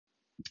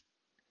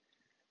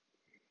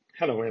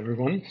Hello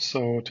everyone.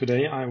 So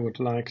today I would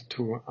like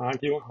to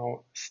argue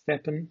how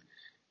STEPN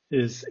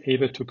is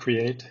able to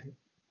create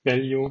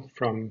value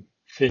from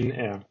thin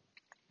air.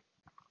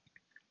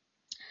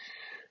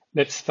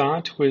 Let's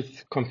start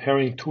with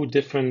comparing two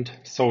different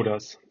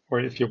sodas,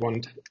 or if you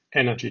want,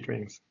 energy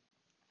drinks.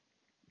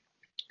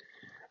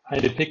 I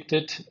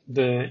depicted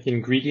the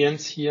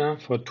ingredients here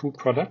for two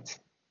products,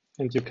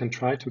 and you can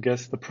try to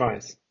guess the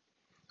price,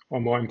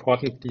 or more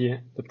importantly,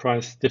 the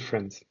price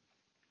difference,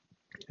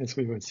 as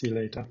we will see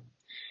later.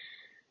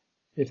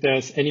 If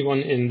there's anyone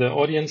in the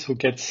audience who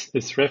gets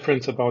this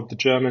reference about the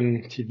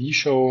German TV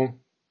show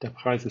Der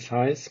Preis ist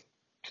heiß,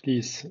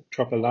 please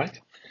drop a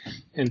like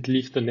and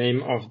leave the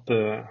name of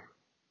the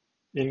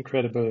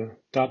incredible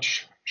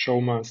Dutch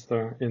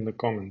showmaster in the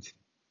comments.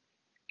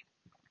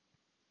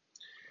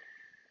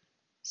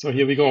 So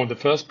here we go. The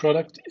first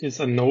product is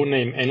a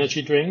no-name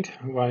energy drink,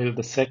 while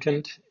the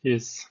second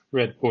is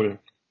Red Bull.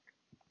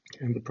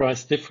 And the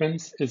price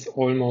difference is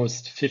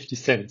almost 50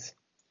 cents.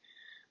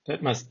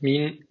 That must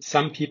mean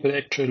some people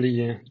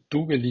actually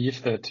do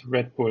believe that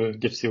Red Bull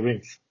gives you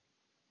wings.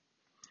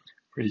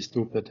 Pretty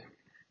stupid.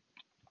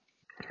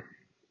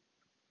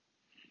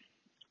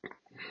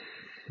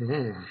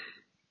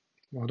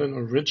 What an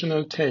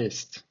original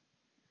taste.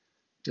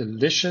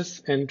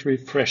 Delicious and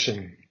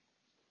refreshing.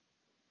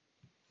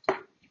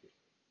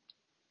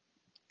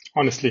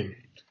 Honestly,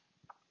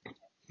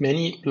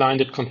 many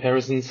blinded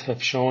comparisons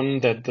have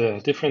shown that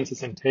the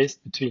differences in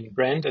taste between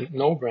brand and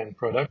no-brand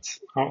products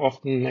are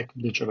often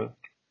negligible.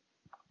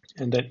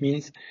 And that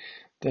means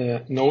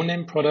the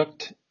no-name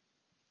product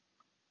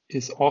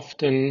is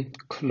often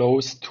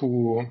close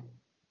to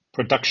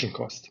production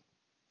cost,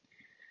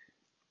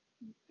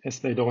 as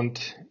they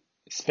don't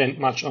spend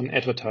much on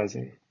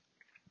advertising.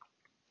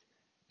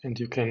 And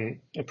you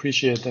can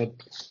appreciate that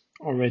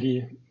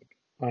already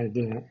by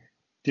the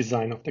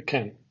design of the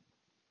can.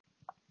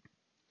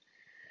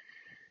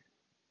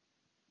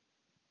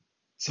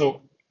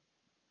 So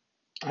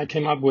I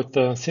came up with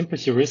a simple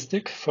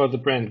heuristic for the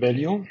brand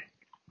value.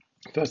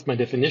 First, my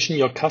definition: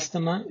 your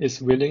customer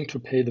is willing to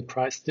pay the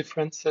price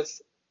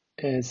differences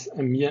as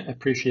a mere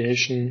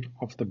appreciation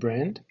of the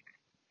brand.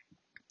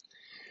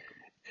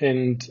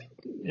 And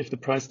if the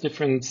price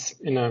difference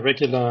in a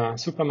regular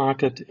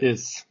supermarket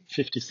is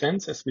 50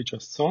 cents, as we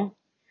just saw,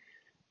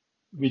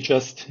 we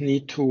just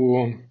need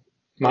to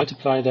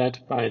multiply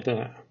that by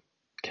the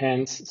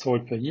cans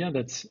sold per year.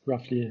 That's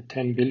roughly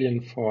 10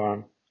 billion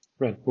for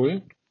Red Bull.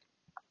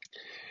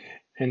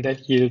 And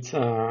that yields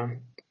a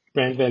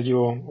brand value,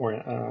 or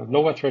a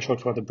lower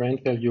threshold for the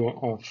brand value,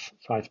 of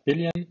 5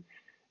 billion.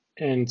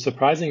 And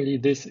surprisingly,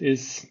 this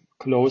is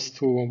close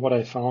to what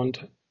I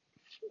found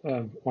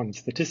on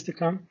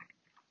Statistica,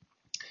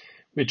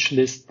 which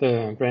lists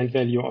the brand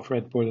value of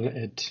Red Bull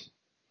at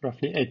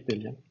roughly 8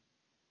 billion.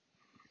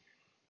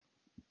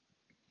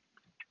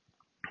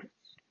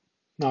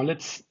 Now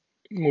let's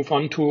move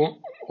on to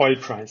oil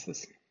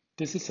prices.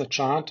 This is a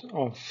chart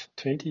of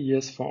 20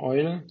 years for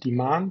oil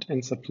demand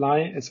and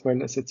supply, as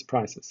well as its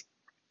prices.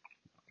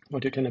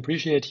 What you can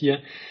appreciate here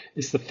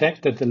is the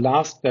fact that the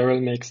last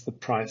barrel makes the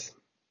price.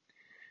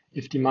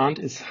 If demand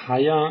is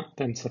higher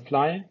than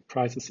supply,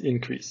 prices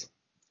increase.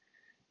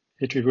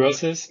 It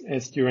reverses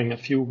as during a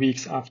few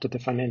weeks after the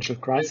financial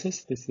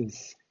crisis. This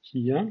is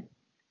here.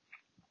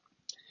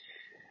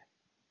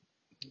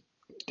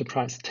 The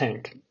price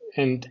tanked.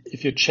 And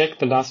if you check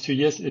the last few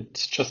years, it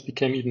just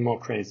became even more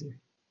crazy.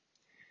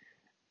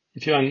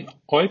 If you're an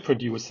oil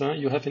producer,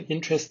 you have an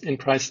interest in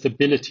price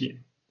stability.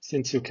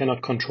 Since you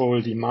cannot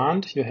control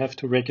demand, you have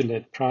to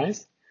regulate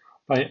price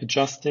by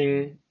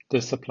adjusting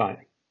the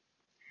supply.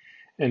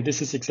 And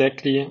this is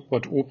exactly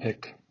what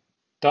OPEC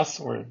does,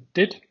 or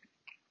did.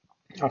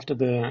 After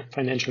the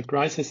financial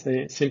crisis,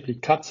 they simply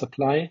cut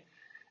supply,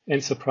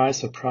 and surprise,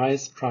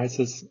 surprise,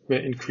 prices were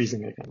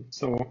increasing again.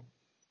 So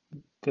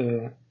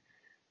the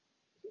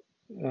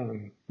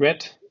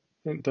red,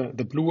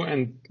 the blue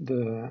and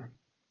the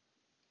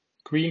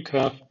green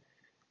curve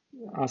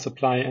are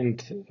supply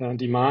and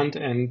demand,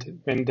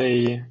 and when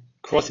they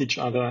cross each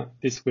other,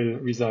 this will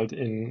result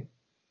in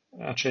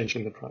a change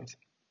in the price.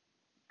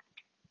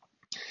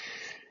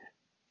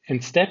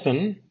 And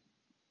STEPN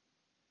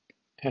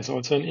has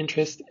also an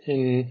interest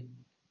in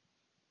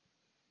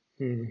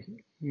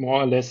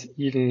more or less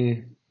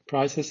even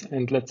prices,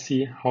 and let's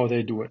see how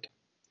they do it.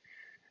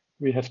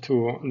 We have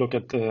to look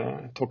at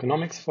the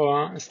tokenomics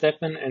for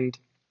STEPN, and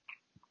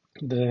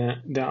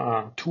there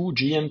are two,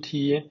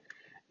 GMT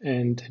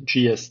and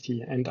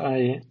GST, and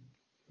I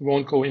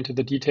won't go into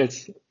the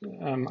details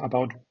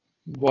about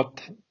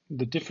what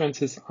the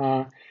differences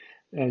are.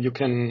 You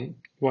can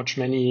watch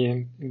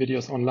many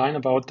videos online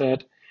about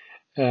that.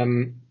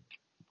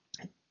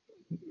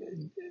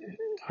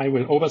 I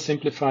will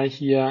oversimplify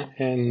here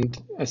and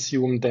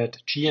assume that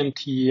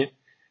GMT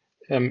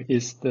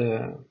is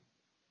the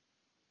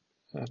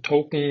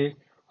token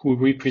who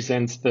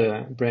represents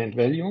the brand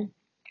value,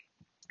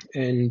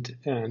 and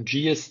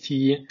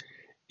GST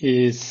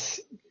is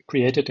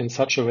created in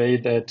such a way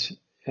that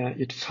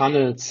it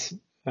funnels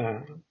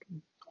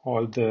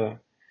all the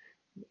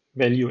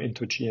value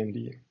into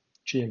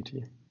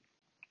GMT.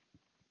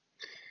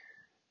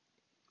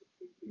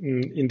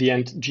 In the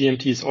end,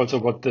 GMT is also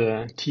what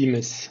the team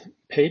is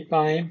paid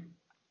by.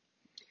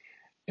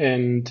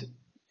 And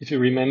if you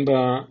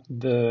remember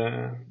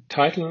the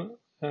title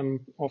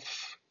of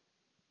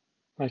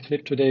my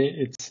clip today,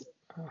 it's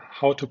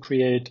how to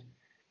create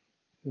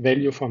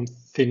value from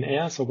thin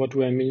air. So what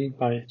do I mean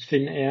by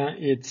thin air?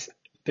 It's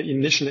the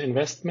initial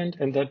investment,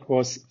 and that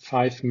was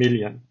 5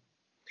 million.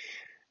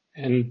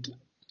 And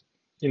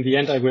in the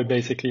end, I will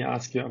basically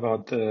ask you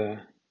about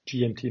the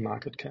GMT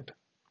market cap.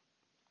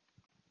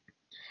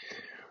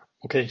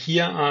 Okay,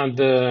 here are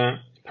the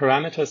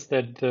parameters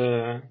that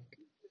the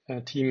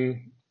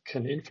team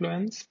can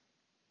influence.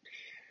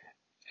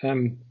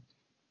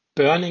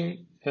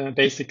 Burning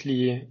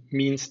basically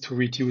means to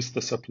reduce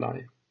the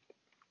supply.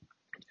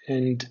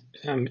 And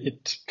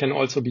it can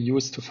also be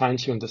used to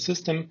fine-tune the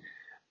system.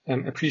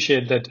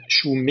 Appreciate that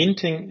shoe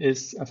minting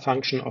is a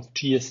function of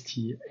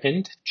GST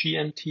and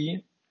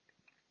GMT.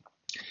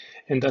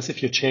 And thus,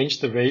 if you change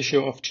the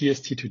ratio of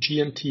GST to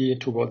GMT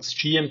towards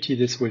GMT,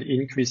 this will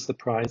increase the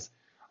price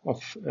of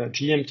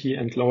GMT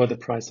and lower the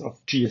price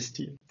of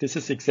GST. This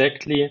is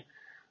exactly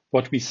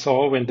what we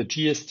saw when the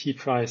GST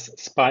price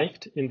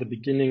spiked in the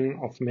beginning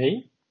of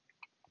May.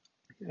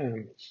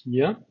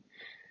 Here,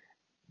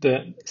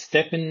 the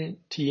STEPN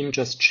team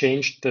just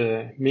changed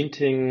the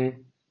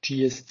minting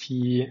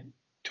GST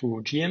to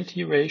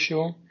GMT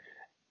ratio,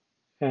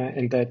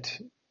 and that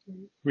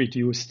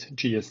reduced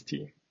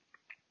GST.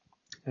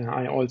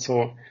 I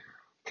also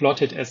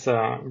plotted as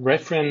a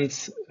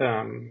reference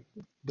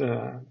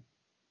the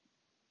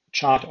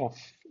chart of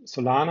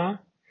Solana,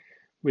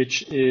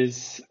 which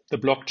is the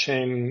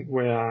blockchain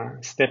where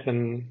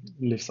STEPN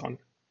lives on.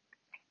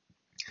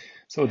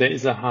 So there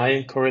is a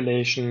high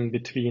correlation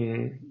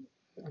between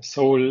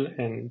SOL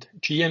and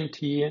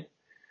GMT.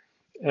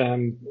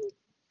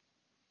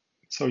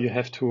 So you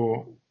have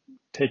to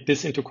take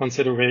this into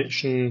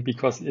consideration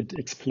because it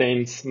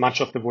explains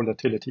much of the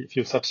volatility. If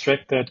you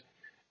subtract that,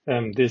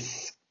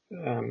 this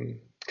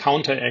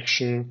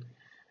counteraction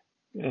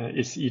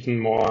is even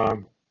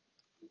more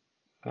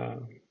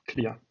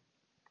clear.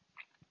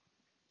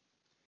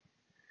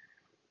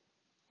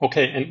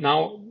 Okay, and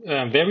now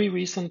very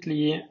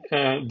recently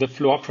the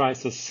floor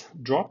prices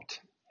dropped,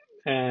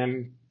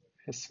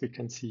 as we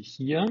can see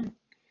here.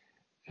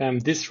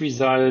 This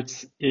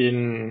results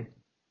in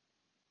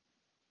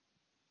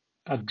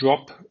a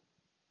drop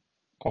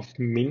of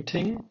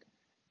minting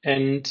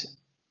and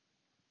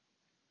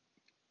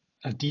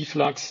a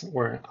deflux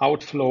or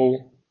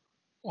outflow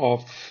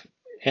of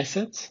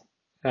assets.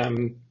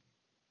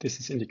 This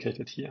is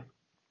indicated here.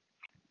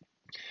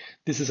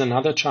 This is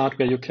another chart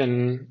where you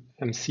can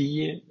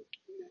see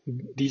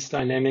these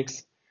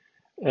dynamics.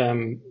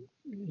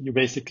 You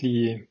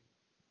basically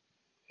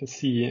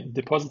see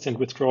deposits and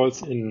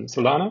withdrawals in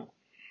Solana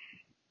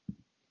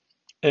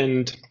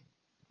and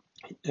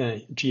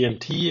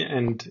GMT,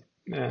 and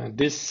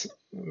this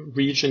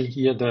region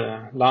here,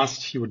 the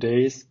last few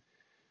days,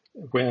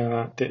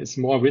 where there is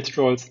more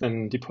withdrawals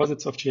than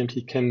deposits of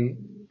GMT,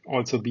 can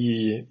also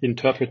be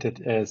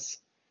interpreted as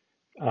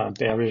a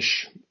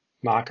bearish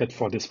market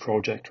for this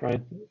project,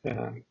 right?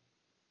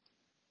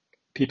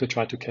 People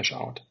try to cash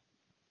out.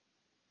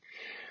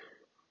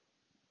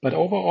 But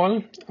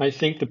overall, I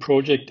think the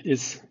project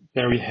is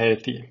very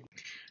healthy.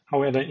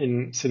 However,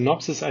 in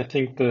synopsis, I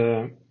think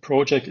the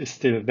project is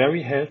still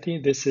very healthy.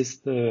 This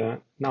is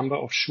the number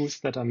of shoes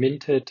that are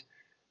minted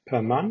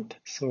per month.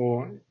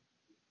 So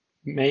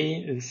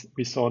May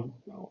we saw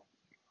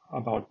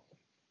about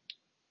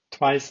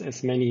twice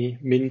as many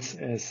mints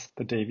as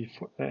the day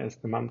before, as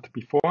the month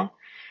before.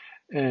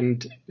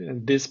 And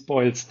this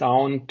boils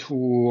down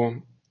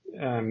to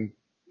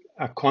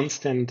a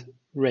constant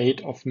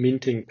rate of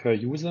minting per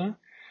user.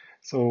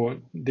 So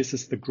this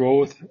is the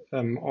growth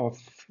of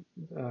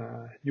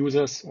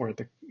users, or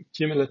the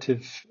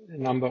cumulative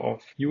number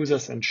of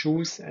users and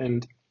shoes,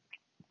 and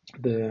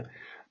the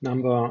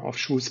number of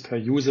shoes per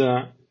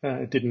user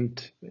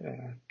didn't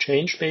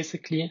change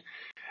basically.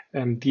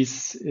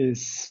 This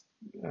is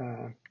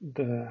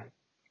the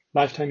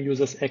lifetime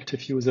users,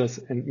 active users,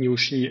 and new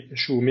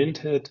shoe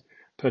minted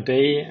per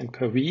day and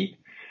per week.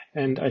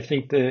 And I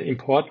think the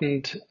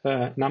important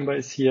number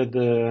is here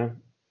the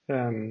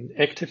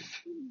active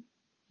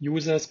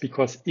users,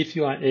 because if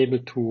you are able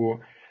to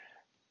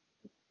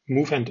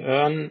move and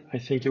earn, I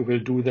think you will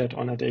do that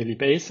on a daily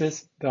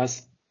basis.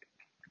 Thus,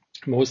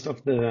 most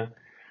of the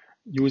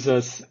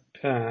users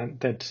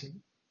that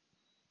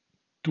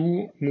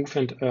do move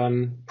and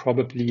earn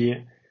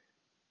probably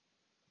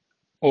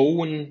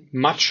own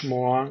much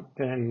more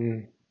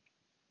than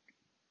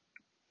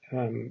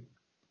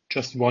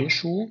just one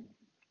shoe.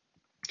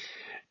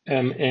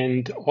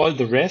 And all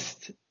the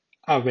rest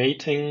are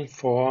waiting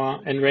for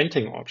a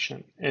renting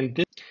option.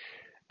 And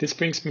this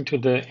brings me to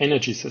the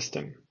energy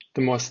system.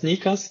 The more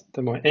sneakers,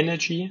 the more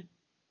energy,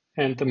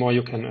 and the more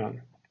you can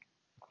earn.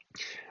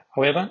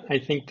 However, I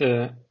think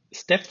the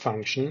step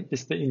function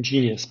is the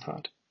ingenious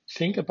part.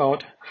 Think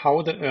about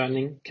how the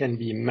earning can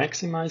be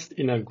maximized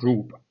in a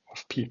group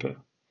of people.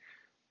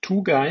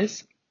 two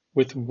guys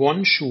with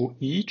one shoe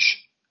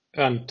each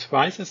earn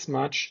twice as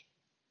much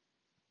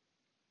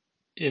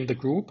in the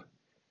group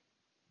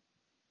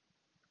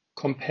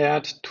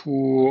compared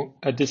to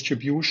a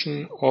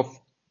distribution of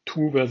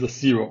 2 versus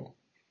 0,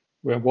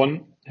 where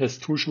one has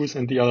two shoes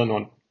and the other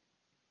none.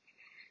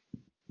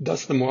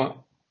 Thus, the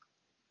more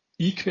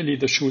equally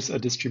the shoes are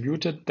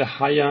distributed, the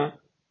higher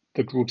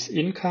the group's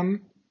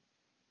income,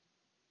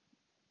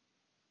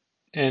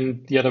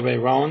 and the other way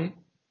around,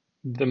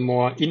 the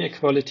more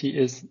inequality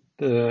is,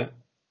 the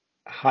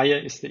higher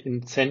is the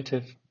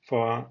incentive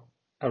for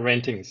a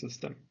renting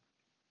system.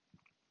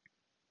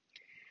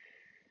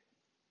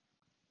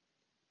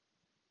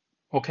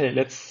 Okay,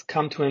 let's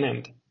come to an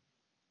end.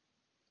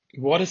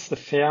 What is the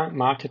fair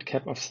market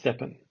cap of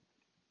STEPN?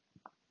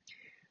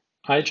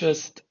 I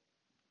just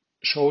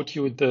showed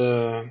you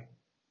the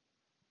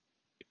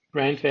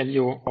brand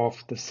value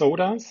of the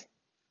sodas,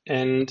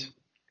 and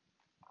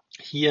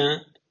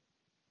here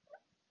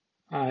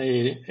I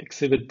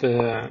exhibit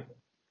the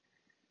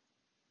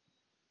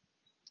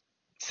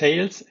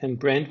sales and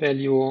brand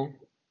value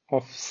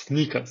of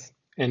sneakers.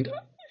 And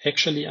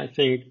actually, I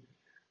think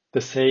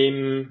the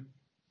same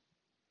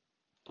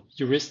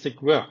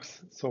heuristic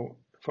works. So,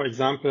 for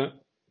example,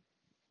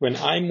 when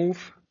I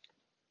move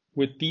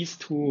with these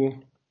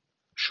two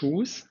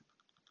shoes,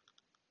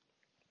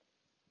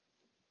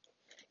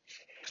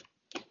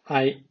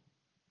 I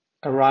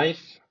arrive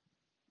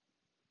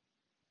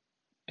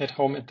at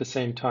home at the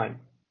same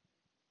time.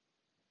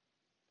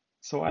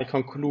 So I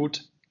conclude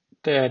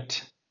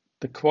that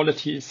the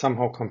quality is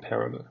somehow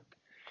comparable.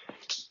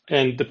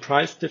 And the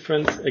price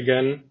difference,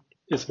 again,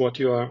 is what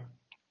you are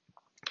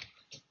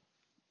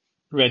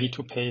ready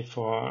to pay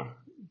for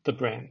the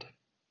brand.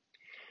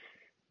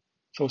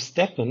 So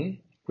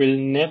STEPN will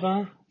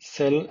never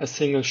sell a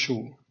single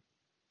shoe,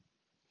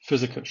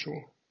 physical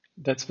shoe.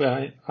 That's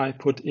where I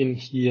put in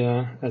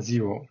here a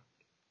 0.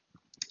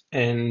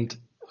 And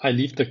I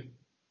leave the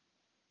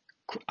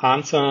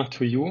answer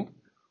to you.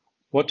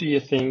 What do you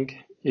think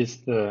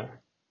is the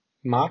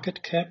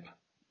market cap,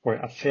 or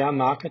a fair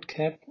market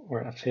cap,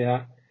 or a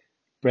fair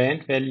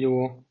brand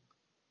value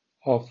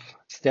of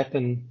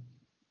STEPN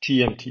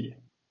GMT?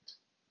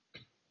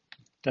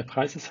 Der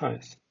Preis ist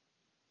heiß.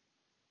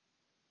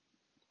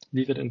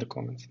 Leave it in the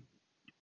comments.